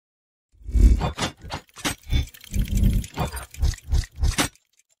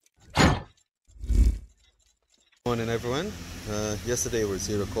Morning everyone. Yesterday we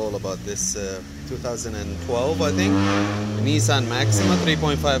received a call about this 2012 I think Nissan Maxima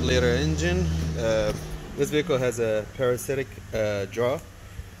 3.5 liter engine. This vehicle has a parasitic draw.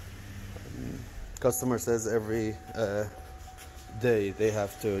 Customer says every day they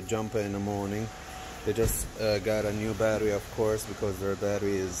have to jump in the morning. They just got a new battery, of course, because their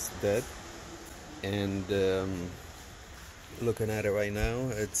battery is dead. And looking at it right now,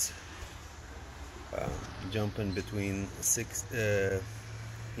 it's jumping between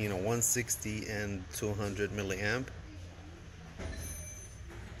 160 and 200 milliamp.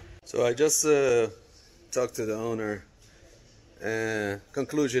 So I just talked to the owner.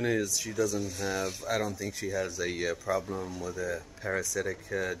 Conclusion is she doesn't have, I don't think she has a problem with a parasitic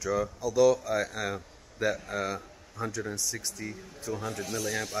draw. Although that 160 to 100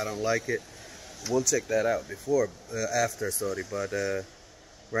 milliamp, I don't like it. We'll check that out after, sorry. But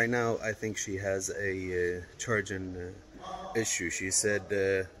right now, I think she has a charging issue. She said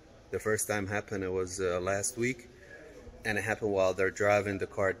the first time happened, it was last week, and it happened while they're driving. The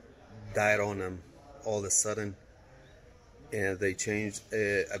car died on them all of a sudden, and they changed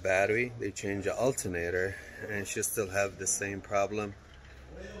a battery, they changed the alternator, and she still have the same problem.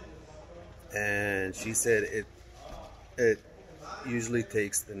 And she said it usually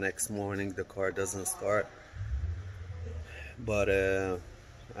takes the next morning, the car doesn't start. But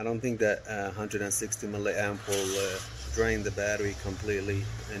I don't think that 160 milliamp will drain the battery completely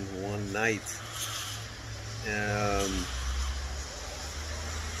in one night.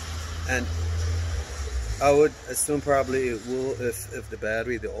 And I would assume probably it will if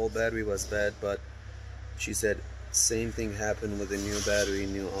the old battery was bad. But she said same thing happened with the new battery,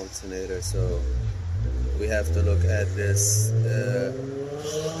 new alternator. So we have to look at this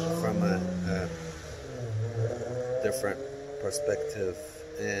from a different perspective.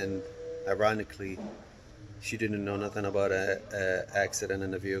 And ironically, she didn't know nothing about an accident in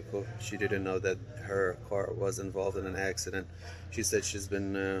the vehicle. She didn't know that her car was involved in an accident. She said she's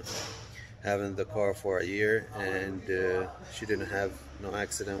been having the car for a year, and she didn't have no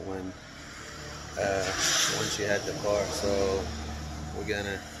accident when she had the car. So we're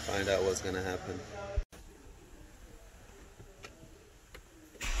gonna find out what's gonna happen.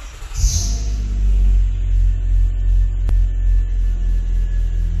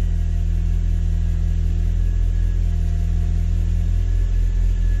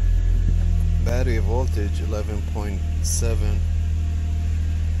 Battery voltage 11.7.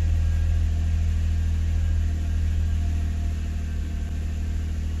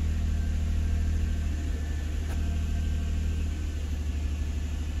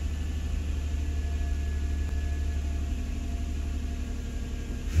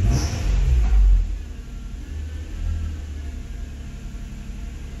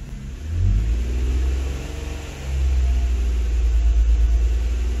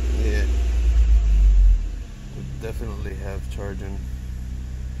 Definitely have charging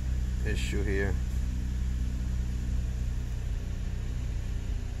issue here.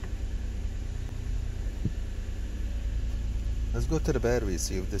 Let's go to the battery,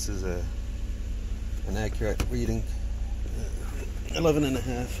 see if this is an accurate reading. 11 and a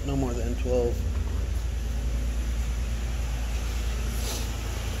half, no more than 12.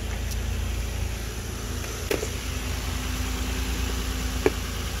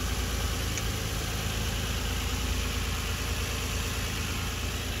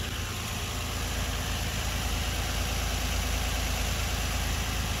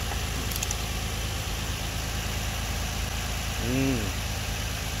 Mm.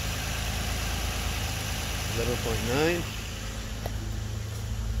 11.9.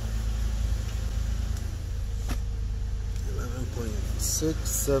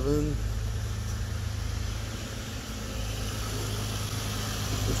 11.67.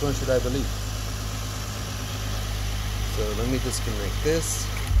 Which one should I believe? So let me disconnect this.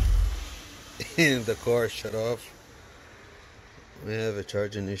 And the car shut off. We have a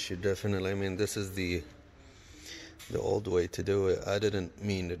charging issue, definitely. I mean, this is the old way to do it. I didn't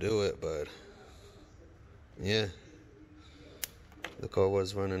mean to do it, but yeah, the car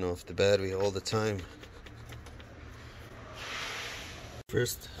was running off the battery all the time.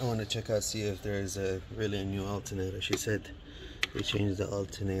 First, I want to check out, see if there is really a new alternator. She said they changed the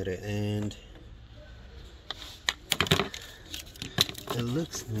alternator, and it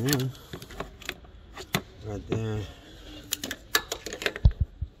looks new right there.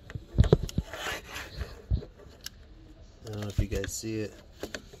 I don't know if you guys see it.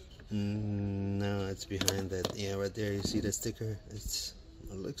 No, it's behind that. Yeah, right there. You see the sticker? It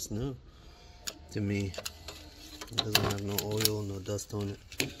looks new to me. It doesn't have no oil, no dust on it.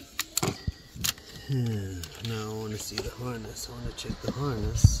 Now I want to see the harness. I want to check the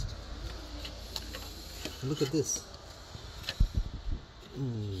harness. Look at this.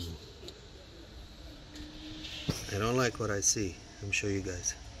 I don't like what I see. Let me show you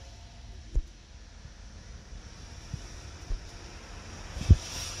guys.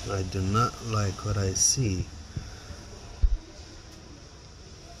 I do not like what I see.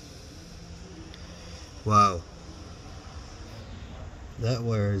 Wow. That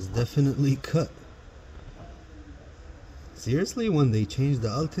wire is definitely cut. Seriously, when they changed the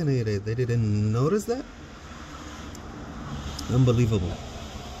alternator, they didn't notice that? Unbelievable.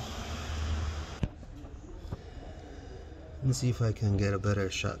 Let me see if I can get a better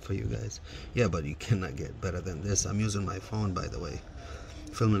shot for you guys. Yeah, but you cannot get better than this. I'm using my phone, by the way,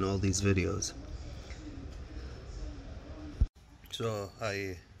 filming all these videos. So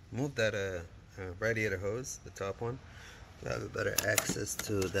I moved that radiator hose, the top one, to have a better access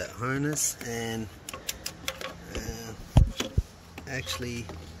to that harness. And actually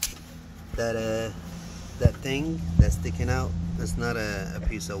that thing that's sticking out, that's not a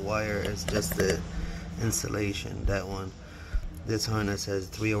piece of wire, it's just the insulation. That one, this harness has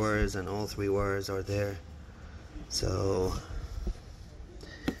 3 wires and all 3 wires are there. So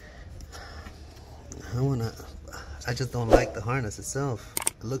I just don't like the harness itself.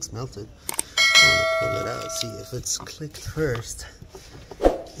 It looks melted. I want to pull it out, see if it's clicked first.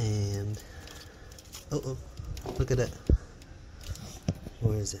 And oh, look at that.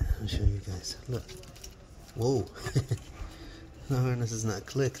 Where is it? I'll show you guys. Look. Whoa. The harness is not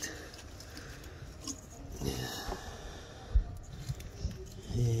clicked. Yeah.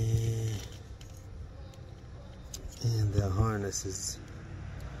 And the harness is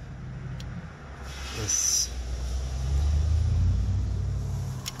this.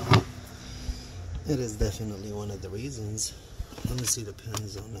 It is definitely one of the reasons. Let me see the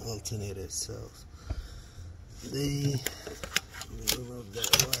pins on the alternator itself. Let me remove that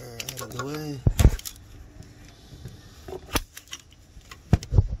wire out of the way.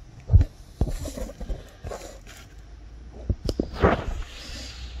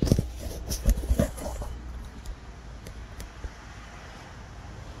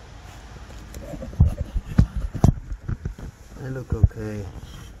 They look okay.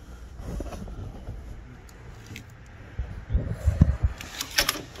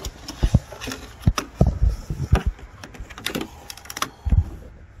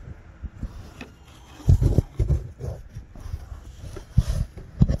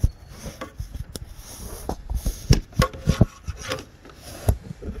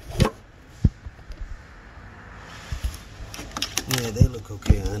 Yeah, they look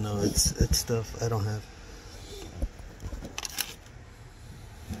okay. I know it's stuff I don't have.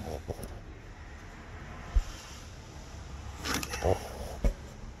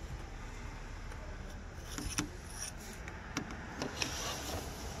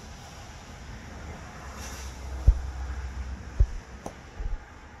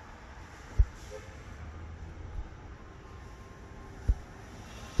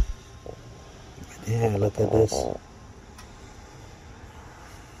 Yeah, look at this.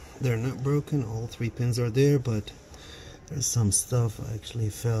 They're not broken, all 3 pins are there, but there's some stuff actually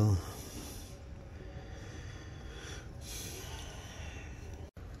fell.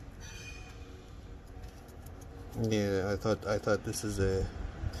 Yeah, I thought this is a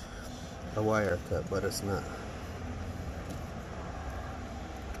wire cut, but it's not.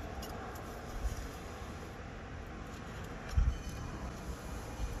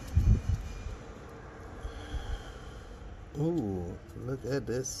 Ooh, look at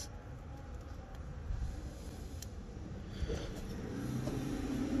this.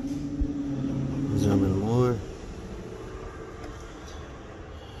 Zoom in more.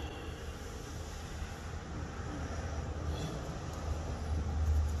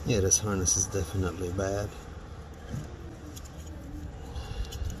 Yeah, this harness is definitely bad.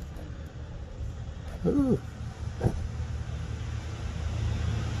 Ooh.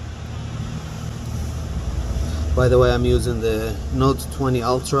 By the way, I'm using the Note 20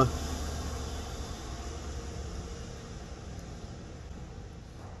 Ultra.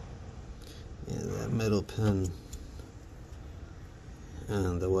 Yeah, that middle pin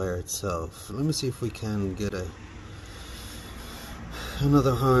and the wire itself. Let me see if we can get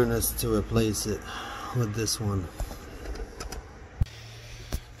another harness to replace it with this one.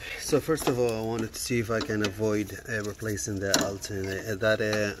 So first of all, I wanted to see if I can avoid replacing the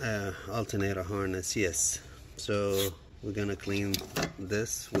alternator harness. Yes. So we're gonna clean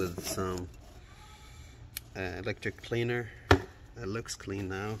this with some electric cleaner. It looks clean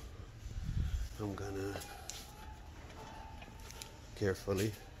now. I'm gonna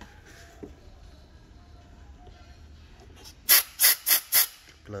carefully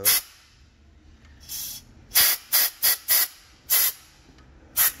slow.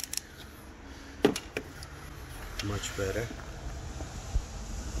 Much better.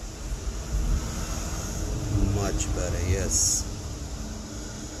 Much better, yes.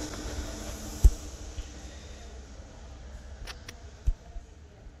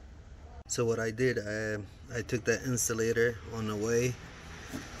 So what I did, I took that insulator on the way.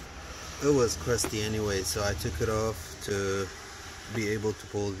 It was crusty anyway, so I took it off to be able to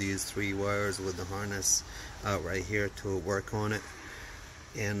pull these 3 wires with the harness out right here to work on it.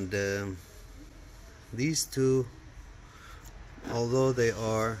 And these 2, although they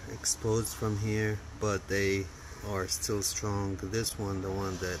are exposed from here, but they are still strong. This one, the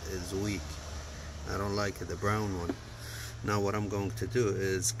one that is weak, I don't like it, the brown one. Now what I'm going to do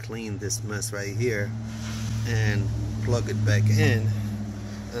is clean this mess right here and plug it back in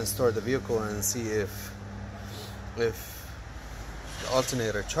and start the vehicle and see if the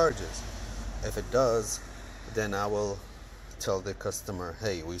alternator charges. If it does, then I will tell the customer,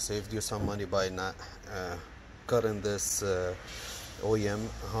 hey, we saved you some money by not cutting this OEM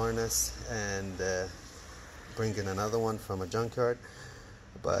harness and bringing another one from a junkyard.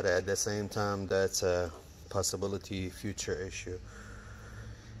 But at the same time, that's a possibility future issue,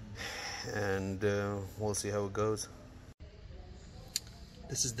 and we'll see how it goes.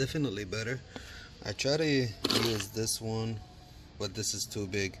 This is definitely better. I try to use this one, but this is too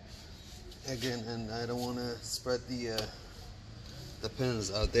big again, and I don't want to spread the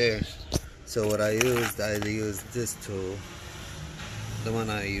pins out there. So what I used this tool, the one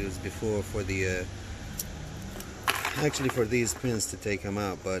I used before for the actually for these pins to take them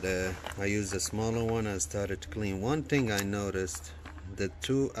out, but I used a smaller one. I started to clean. One thing I noticed, the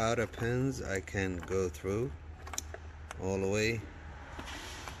 2 outer pins I can go through all the way,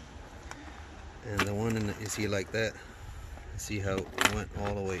 and the one in the, you see like that, see how it went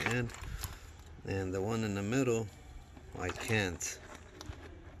all the way in, and the one in the middle I can't.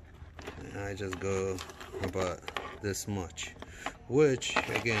 I just go about this much, which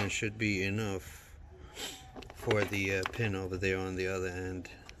again should be enough for the pin over there on the other end,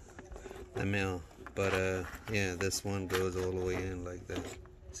 the male. But yeah, this one goes all the way in like that.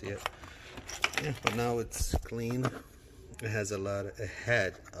 See it? Yeah, but now it's clean. It had a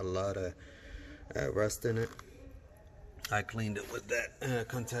lot of rust in it. I cleaned it with that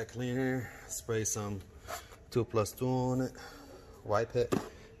contact cleaner, spray some 2+2 on it, wipe it,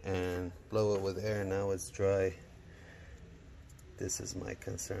 and blow it with air. Now it's dry. This is my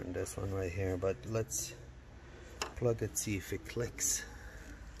concern, this one right here. But let's plug it, see if it clicks.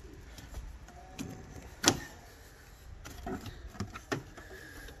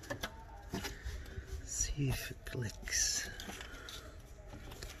 See if it clicks.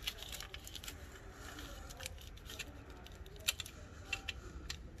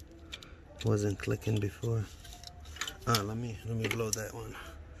 Wasn't clicking before. Let me blow that one.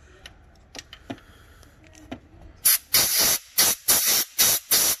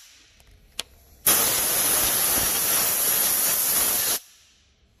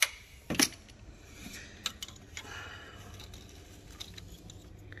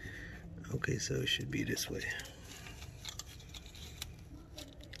 Okay, so it should be this way.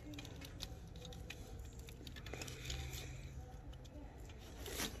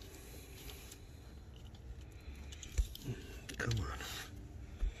 Come on.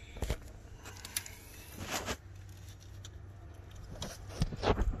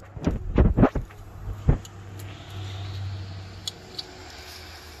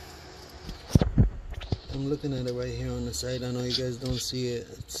 I'm looking at it right here on the side. I know you guys don't see it.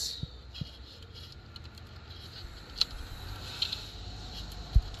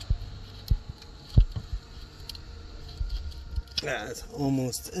 It's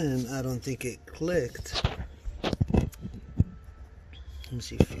almost in. I don't think it clicked. Let me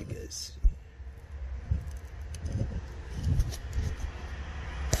see if you guys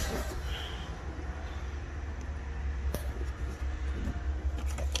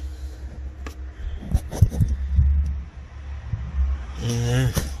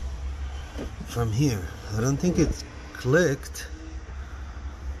from here. I don't think it's clicked.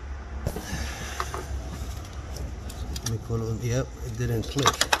 Yep, it didn't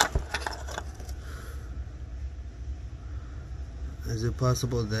click. Is it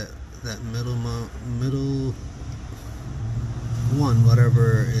possible that that middle one,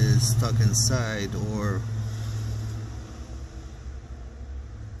 whatever, is stuck inside, or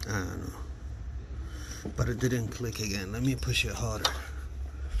I don't know? But it didn't click again. Let me push it harder.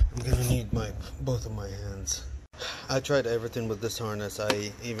 I'm gonna need both of my hands. I tried everything with this harness.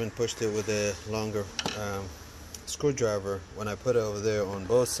 I even pushed it with a longer screwdriver when I put it over there on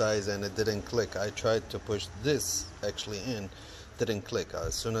both sides and it didn't click. I tried to push this actually in, didn't click.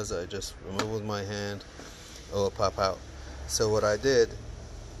 As soon as I just remove with my hand, it will pop out. So what I did,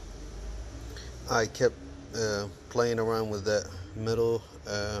 I kept playing around with that middle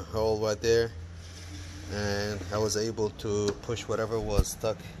hole right there, and I was able to push whatever was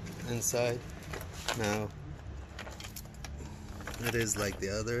stuck inside. Now it is like the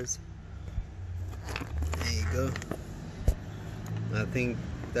others. There you go. I think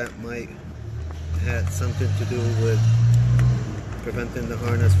that might have something to do with preventing the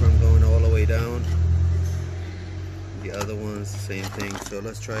harness from going all the way down. The other ones, same thing. So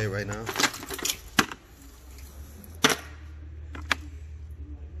let's try it right now.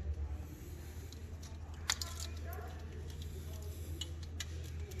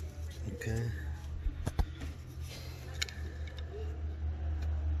 Okay.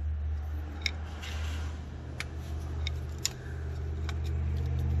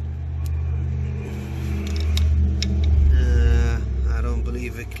 I don't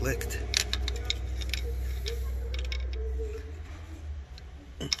believe it clicked.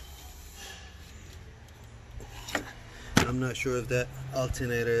 I'm not sure if that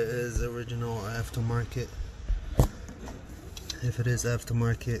alternator is original or aftermarket. If it is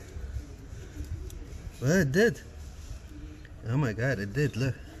aftermarket, well, it did. Oh my god, it did.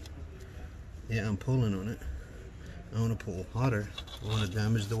 Look. Yeah, I'm pulling on it. I want to pull harder. I want to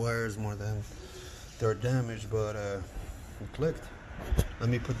damage the wires more than they're damaged, but it clicked. Let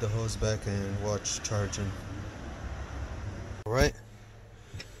me put the hose back and watch charging. Alright,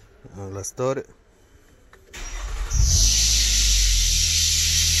 let's start it.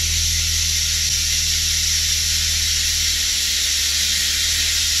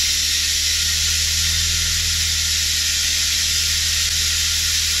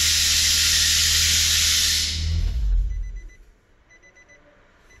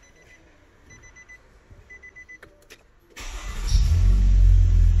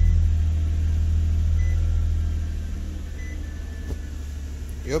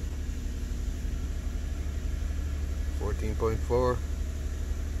 Yep. 14.4.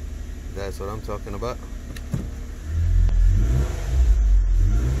 That's what I'm talking about.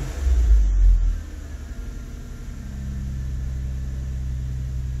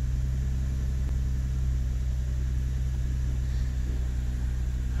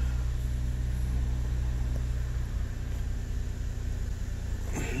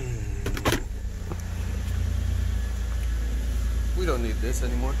 We don't need this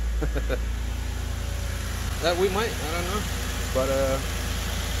anymore. That we might, I don't know. But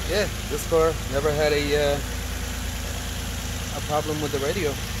yeah, this car never had a problem with the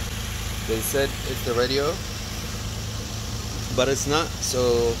radio. They said it's the radio, but it's not.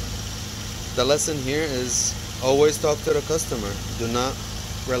 So the lesson here is always talk to the customer. Do not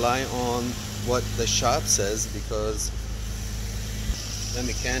rely on what the shop says, because the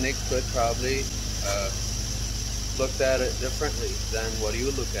mechanic could probably looked at it differently than what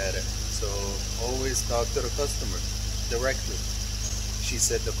you look at it. So always talk to the customer directly. She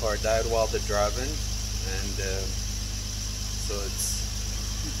said the car died while they're driving, and so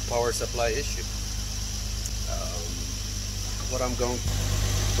it's power supply issue. What I'm going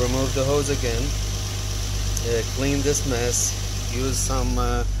to remove the hose again, clean this mess, use some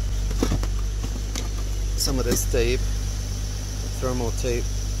of this tape, thermal tape,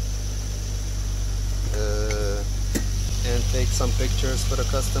 and take some pictures for the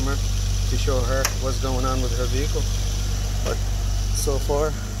customer to show her what's going on with her vehicle. But so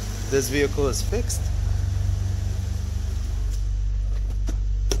far, this vehicle is fixed.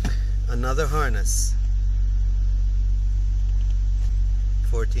 Another harness,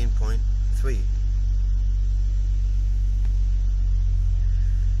 14.3.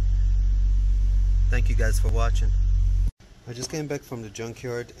 Thank you guys for watching. I just came back from the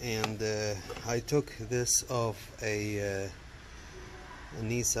junkyard, and I took this off a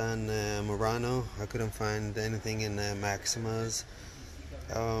Nissan Murano. I couldn't find anything in Maximas.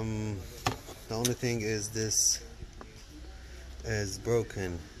 The only thing is this is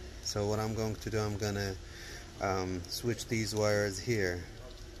broken. So what I'm going to do, I'm gonna switch these wires here.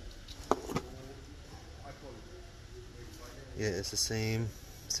 Yeah, it's the same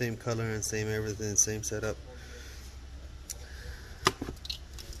color and same everything, same setup.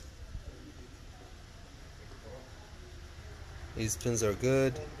 These pins are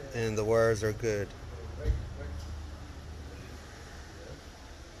good and the wires are good.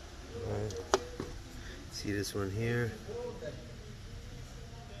 Right. See this one here?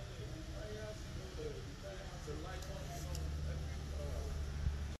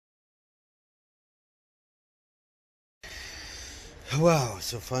 Wow,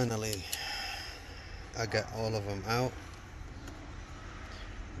 so finally I got all of them out.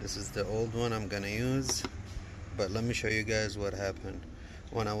 This is the old one I'm gonna use, but let me show you guys what happened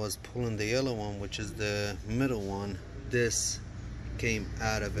when I was pulling the yellow one, which is the middle one. This came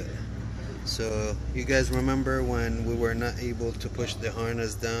out of it. So you guys remember when we were not able to push the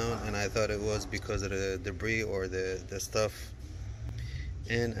harness down, and I thought it was because of the debris or the stuff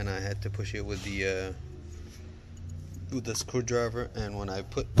in, and I had to push it with the screwdriver. And when I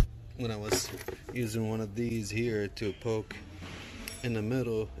was using one of these here to poke in the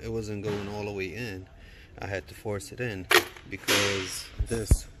middle, it wasn't going all the way in. I had to force it in because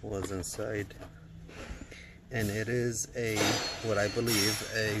this was inside, and it is what I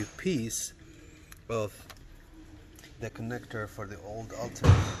believe a piece of the connector for the old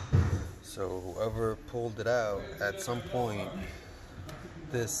alternator. So whoever pulled it out, at some point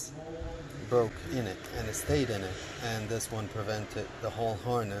this broke in it, and it stayed in it, and this one prevented the whole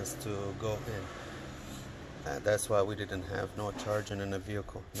harness to go in. That's why we didn't have no charging in the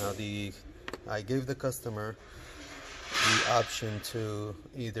vehicle. Now I gave the customer the option to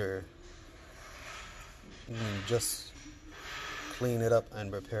either just clean it up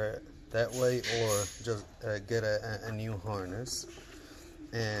and repair it that way, or just get a new harness,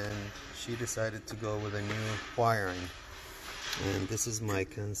 and she decided to go with a new wiring. And this is my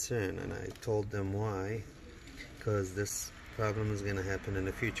concern, and I told them why, because this problem is going to happen in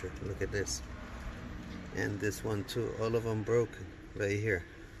the future. Look at this, and this one too, all of them broken right here.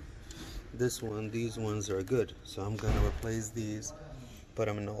 This one, these ones are good, so I'm going to replace these, put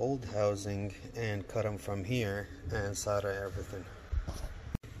them in the old housing and cut them from here and solder everything.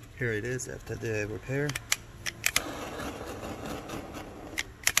 Here it is after the repair.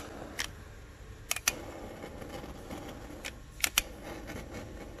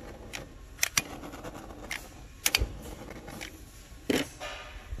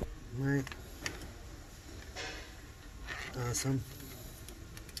 Right. Awesome.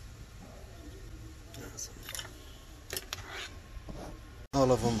 Awesome.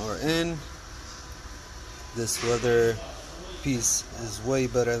 All of them are in. This weather piece is way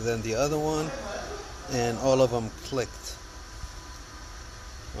better than the other one, and all of them clicked.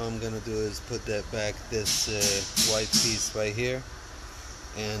 All I'm gonna do is put that back, this white piece right here,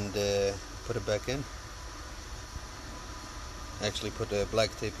 and put it back in. Actually put the black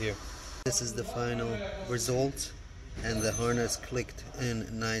tape here. This is the final result, and the harness clicked in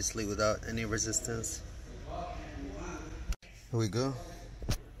nicely without any resistance. Here we go.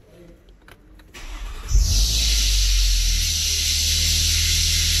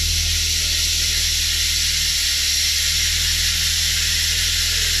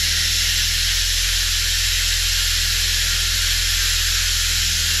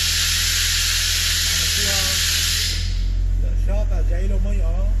 جاي له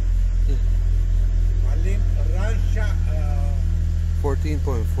ميه معلم الرشع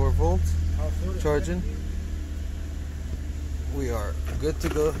 14.4 volts charging. We are good to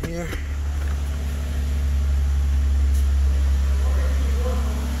go here.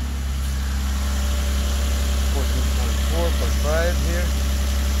 14.4 +5 here.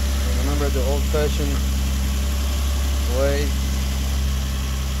 And remember the old-fashioned way.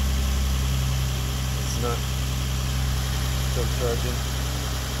 It's not still charging.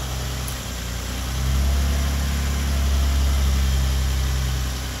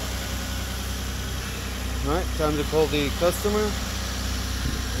 Alright, time to call the customer.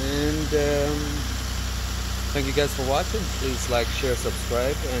 And thank you guys for watching. Please like, share,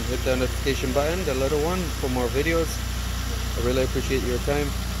 subscribe, and hit the notification button, the little one, for more videos. I really appreciate your time.